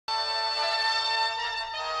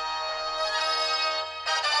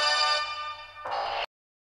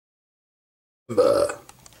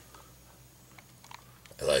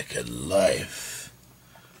Like a life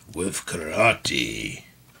with karate,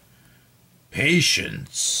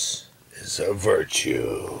 patience is a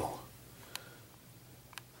virtue.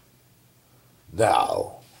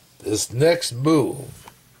 Now, this next move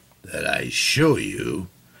that I show you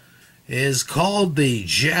is called the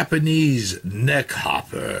Japanese neck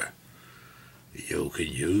hopper. You can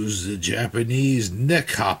use the Japanese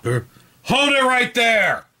neck hopper. Hold it right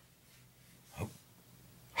there!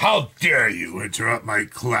 How dare you interrupt my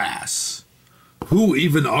class? Who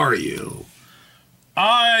even are you?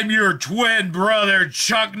 I'm your twin brother,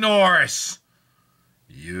 Chuck Norris.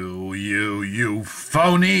 You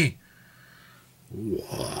phony.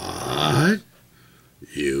 What?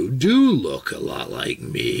 You do look a lot like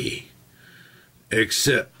me.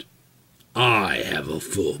 Except I have a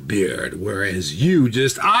full beard, whereas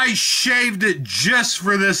I shaved it just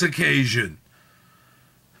for this occasion.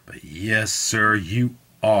 But yes, sir, you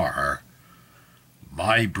are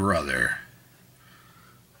my brother.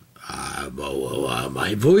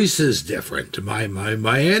 My voice is different. My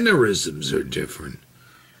mannerisms are different.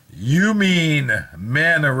 You mean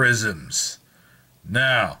mannerisms.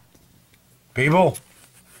 Now, people,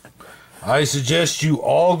 I suggest you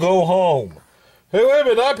all go home. Hey, wait a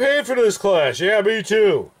minute, I paid for this class. Yeah, me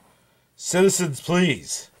too. Citizens,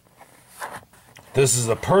 please. This is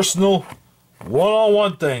a personal,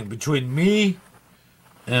 one-on-one thing between me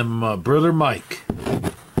and my brother Mike.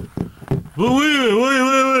 Well,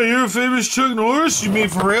 wait. You're a famous Chuck Norris? You mean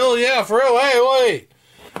for real? Yeah, for real. Hey, wait.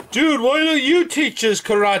 Dude, why don't you teach us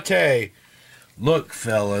karate? Look,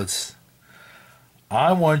 fellas,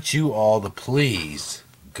 I want you all to please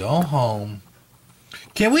go home.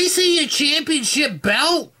 Can we see your championship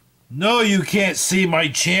belt? No, you can't see my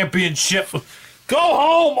championship. Go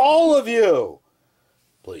home, all of you.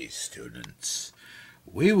 Please, students,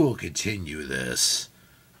 we will continue this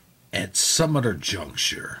at some other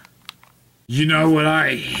juncture. You know what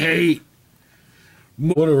I hate?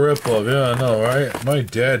 What a ripoff. Yeah, I know, right? My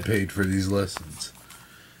dad paid for these lessons.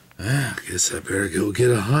 I guess I better go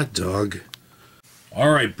get a hot dog.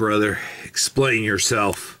 All right, brother, explain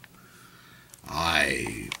yourself.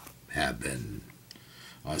 I have been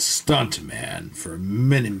a stuntman for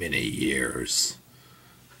many years.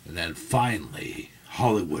 And then finally,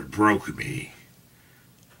 Hollywood broke me.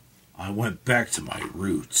 I went back to my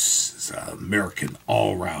roots as an American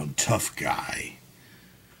all-round tough guy.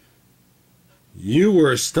 You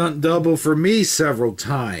were a stunt double for me several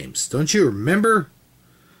times. Don't you remember?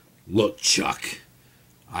 Look, Chuck,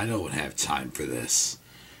 I don't have time for this.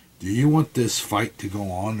 Do you want this fight to go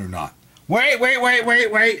on or not?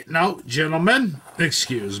 Wait. No, gentlemen,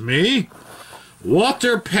 excuse me.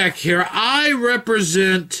 Walter Peck here. I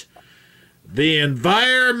represent the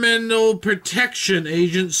Environmental Protection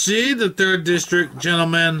Agency, the 3rd District.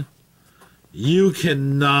 Gentlemen, you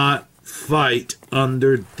cannot fight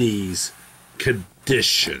under these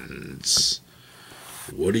conditions.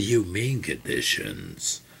 What do you mean,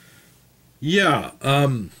 conditions? Yeah,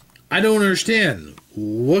 I don't understand.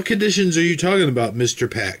 What conditions are you talking about, Mr.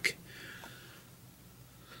 Peck?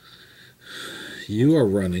 You are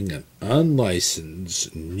running an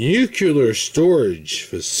unlicensed nuclear storage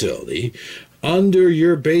facility under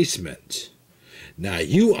your basement. Now,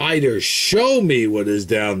 you either show me what is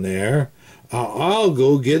down there, or I'll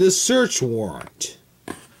go get a search warrant.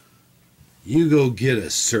 You go get a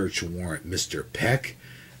search warrant, Mr. Peck,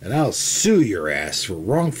 and I'll sue your ass for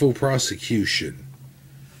wrongful prosecution.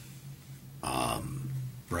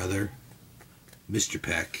 Brother, Mr.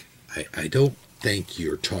 Peck, I don't think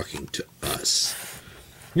you're talking to us.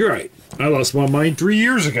 You're right. I lost my mind 3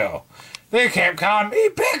 years ago. They kept calling me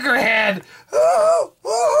Peckerhead.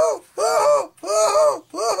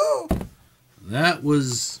 That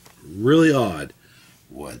was really odd.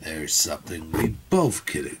 Well, there's something we both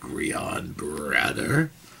could agree on, brother.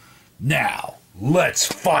 Now, let's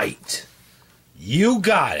fight. You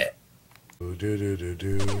got it.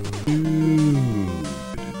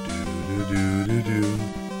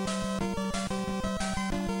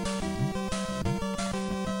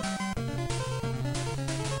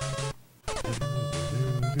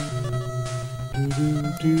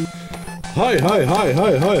 Hi.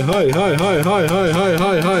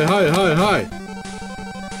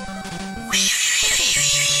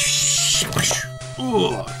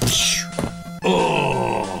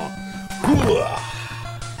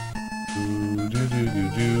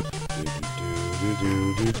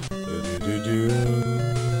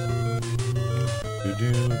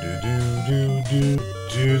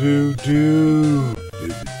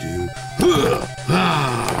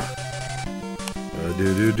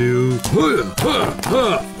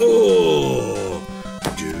 Oh.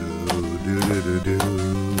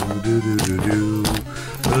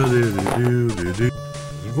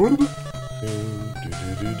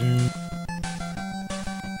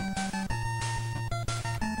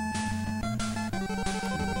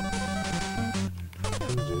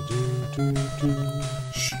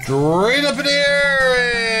 Straight up in the air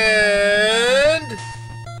and...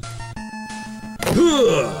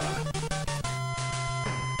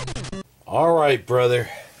 All right, brother.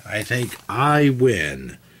 I think I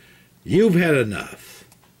win. You've had enough.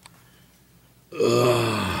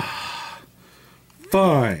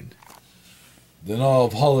 Fine. Then all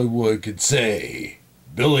of Hollywood could say,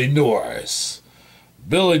 Billy Norris.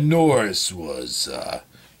 Billy Norris was,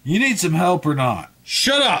 you need some help or not?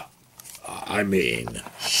 Shut up!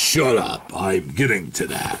 Shut up. I'm getting to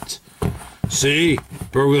that. See?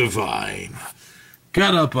 Perfectly fine.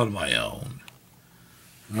 Got up on my own.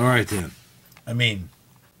 All right, then.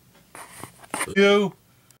 You?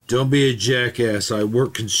 Don't be a jackass. I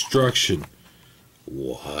work construction.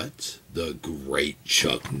 What? The great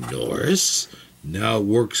Chuck Norris now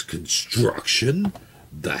works construction?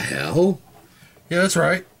 The hell? Yeah, that's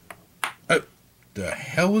right. The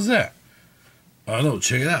hell was that? I don't know.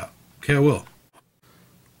 Check it out. Okay, I will.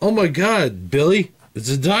 Oh my God, Billy. It's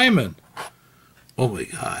a diamond. Oh my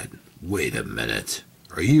God. Wait a minute.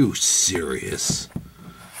 Are you serious?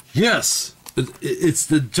 Yes. It's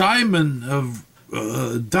the diamond of...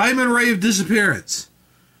 diamond ray of disappearance.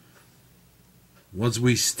 Once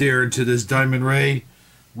we stare into this diamond ray,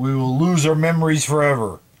 we will lose our memories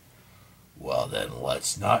forever. Well, then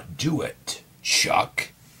let's not do it, Chuck.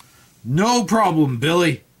 No problem,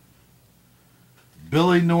 Billy.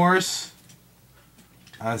 Billy Norris,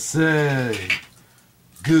 I say,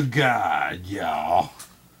 good God, y'all.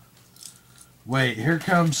 Wait, here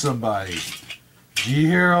comes somebody. Do you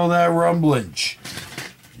hear all that rumbling?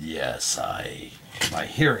 Yes, my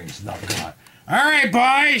hearing's not gone. All right,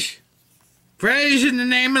 boys. Praise in the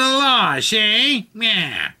name of the law, see?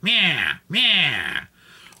 Yeah, yeah, yeah.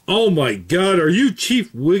 Oh, my God, are you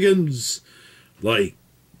Chief Wiggum's,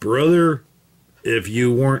 brother? If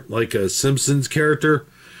you weren't like a Simpsons character?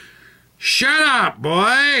 Shut up,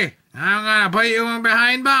 boy! I'm gonna put you in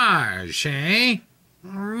behind bars, see?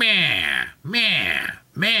 Meh, meh,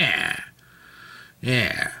 meh.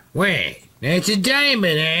 Yeah, wait, that's a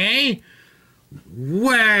diamond, eh?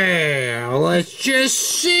 Well, let's just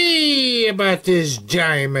see about this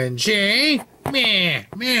diamond, see? Meh,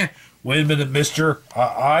 meh. Wait a minute, mister.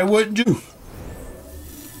 I wouldn't do...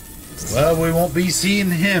 Well, we won't be seeing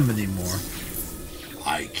him anymore.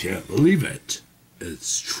 I can't believe it.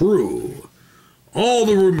 It's true. All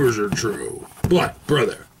the rumors are true. But,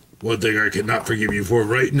 brother, one thing I cannot forgive you for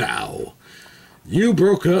right now. You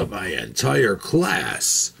broke up my entire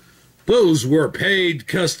class. Those were paid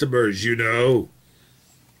customers, you know.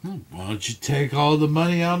 Why don't you take all the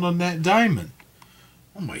money out on that diamond?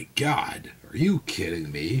 Oh, my God. Are you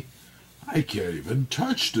kidding me? I can't even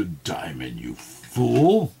touch the diamond, you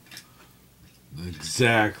fool.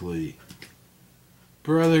 Exactly.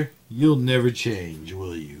 Brother, you'll never change,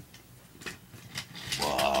 will you?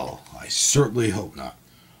 Well, I certainly hope not.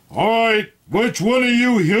 All right, which one of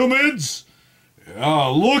you humans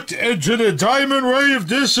looked into the diamond ray of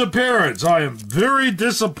disappearance? I am very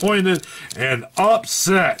disappointed and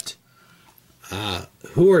upset.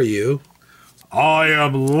 Who are you? I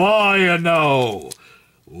am Lion-O,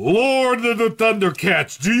 Lord of the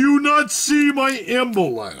Thundercats. Do you not see my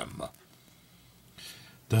emblem?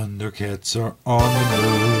 Thundercats are on the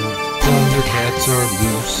move. Thundercats are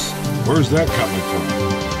loose. Where's that coming from?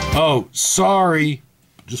 Oh, sorry.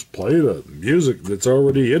 Just play the music that's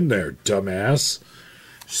already in there, dumbass.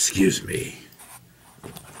 Excuse me.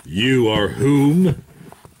 You are whom?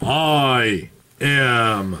 I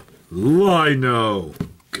am Lion-O.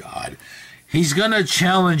 God. He's gonna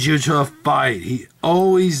challenge you to a fight. He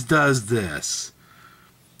always does this.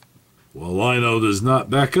 Well, Lion-O does not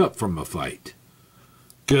back up from a fight.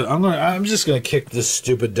 Good. I'm just gonna kick this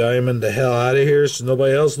stupid diamond the hell out of here so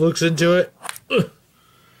nobody else looks into it. Ugh.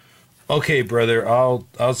 Okay, brother, I'll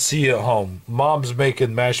see you at home. Mom's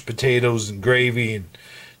making mashed potatoes and gravy and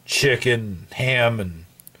chicken, ham,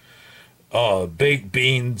 and baked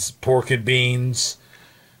beans, pork and beans.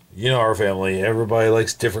 You know our family. Everybody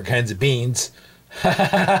likes different kinds of beans.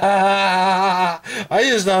 I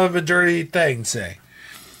just thought of a dirty thing, say.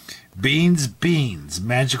 Beans,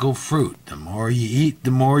 magical fruit. The more you eat,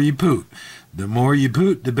 the more you poot. The more you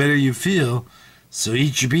poot, the better you feel. So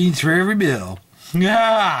eat your beans for every meal.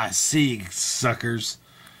 See, suckers.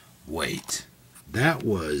 Wait, that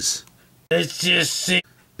was... Let's just see.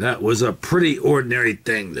 That was a pretty ordinary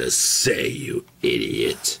thing to say, you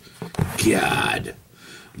idiot. God.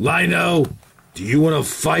 Lion-O, do you want to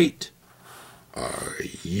fight? Are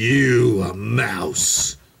you a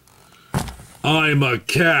mouse? I'm a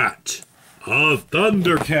cat. A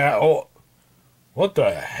Thundercat. Oh, what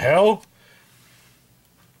the hell?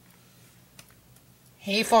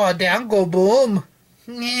 He fall down, go boom.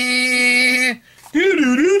 Do-do-do-do.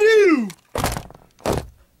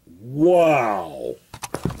 Wow.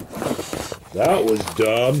 That was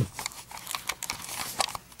dumb.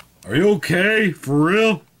 Are you okay? For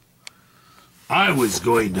real? I was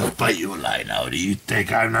going to fight you, Lino. Do you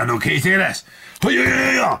think I'm not okay? Say this.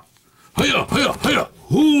 Hiya, hiya, hiya, hiya.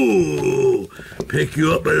 Ooh. Pick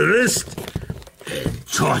you up by the wrist and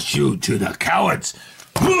toss you to the cowards.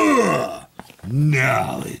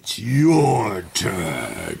 Now it's your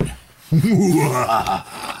turn.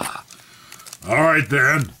 All right,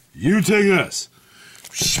 then. You take this.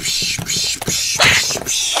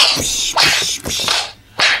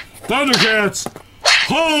 Thundercats!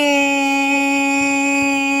 Ho!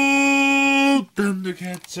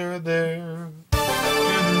 Thundercats are there.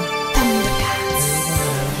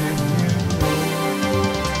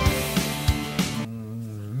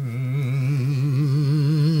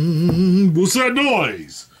 What's that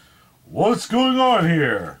noise? What's going on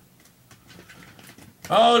here?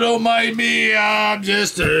 Oh, don't mind me. I'm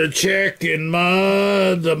just checking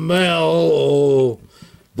the mail. Oh,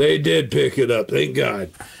 they did pick it up. Thank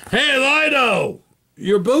God. Hey, Lido!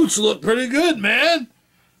 Your boots look pretty good, man.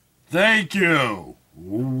 Thank you.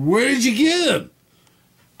 Where did you get them?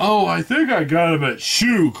 Oh, I think I got them at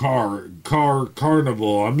Shoe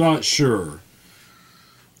Carnival. I'm not sure.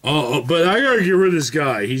 But I gotta get rid of this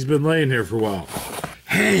guy. He's been laying here for a while.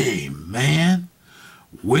 Hey, man.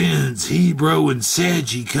 When's Hebrew and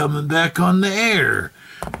Sadgie coming back on the air?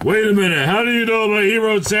 Wait a minute. How do you know about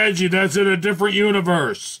Hebrew and Sadgie? That's in a different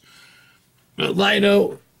universe. But,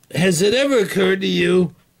 Lino, has it ever occurred to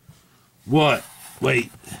you? What?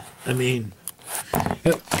 Wait. I mean...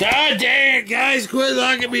 God dang it, guys. Quit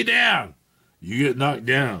knocking me down. You get knocked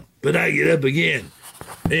down. But I get up again.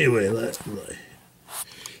 Anyway,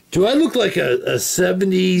 do I look like a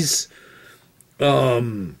 70s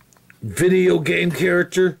video game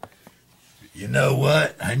character? You know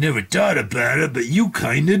what? I never thought about it, but you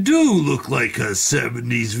kind of do look like a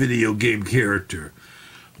 70s video game character.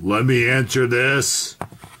 Let me answer this.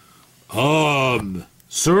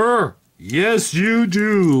 Sir? Yes, you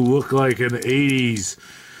do look like an 80s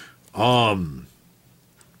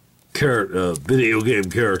video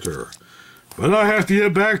game character. But I have to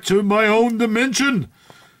get back to my own dimension.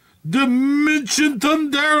 Dimension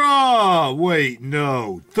Thundera! Wait,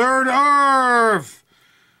 no. Third Earth!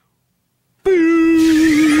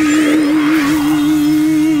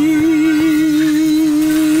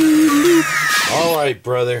 All right,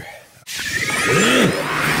 brother.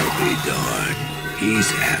 I'll be done.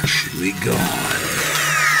 He's actually gone.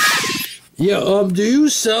 Yeah, do you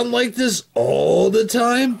sound like this all the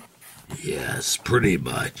time? Yes, pretty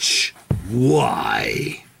much.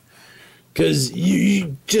 Why? 'Cause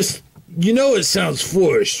you just, it sounds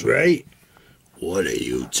forced, right? What are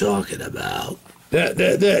you talking about?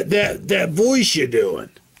 That voice you're doing.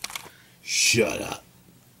 Shut up.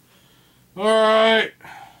 All right.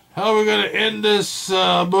 How are we going to end this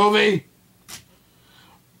movie?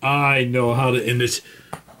 I know how to end it.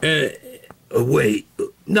 Wait,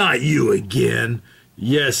 not you again.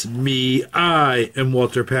 Yes, me. I am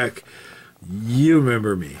Walter Peck. You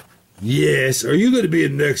remember me. Yes, are you going to be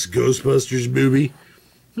in the next Ghostbusters movie?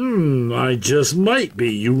 I just might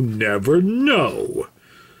be. You never know.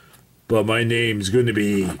 But my name's going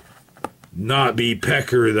to not be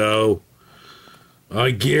Pecker, though. I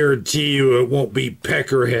guarantee you it won't be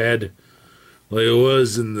Peckerhead. Like it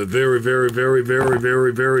was in the very,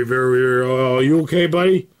 oh, you okay,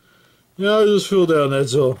 buddy? Yeah, I just feel down,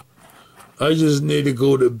 that's all. I just need to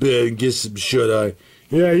go to bed and get some shut-eye.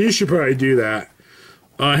 Yeah, you should probably do that.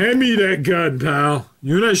 Hand me that gun, pal.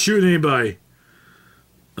 You're not shooting anybody.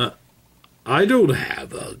 I don't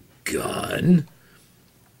have a gun.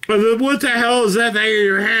 What the hell is that thing in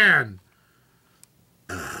your hand?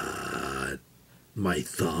 My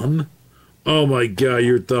thumb? Oh my God,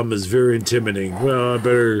 your thumb is very intimidating. Well, I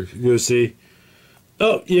better go see.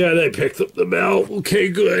 Oh, yeah, they picked up the mail. Okay,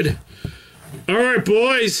 good. All right,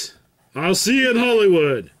 boys. I'll see you in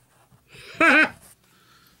Hollywood. Wow,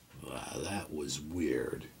 that was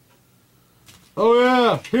weird. Oh,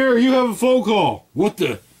 yeah. Here, you have a phone call. What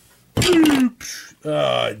the?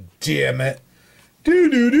 Oh, damn it.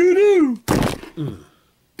 Do-do-do-do.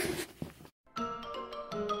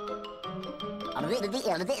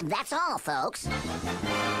 That's all, folks.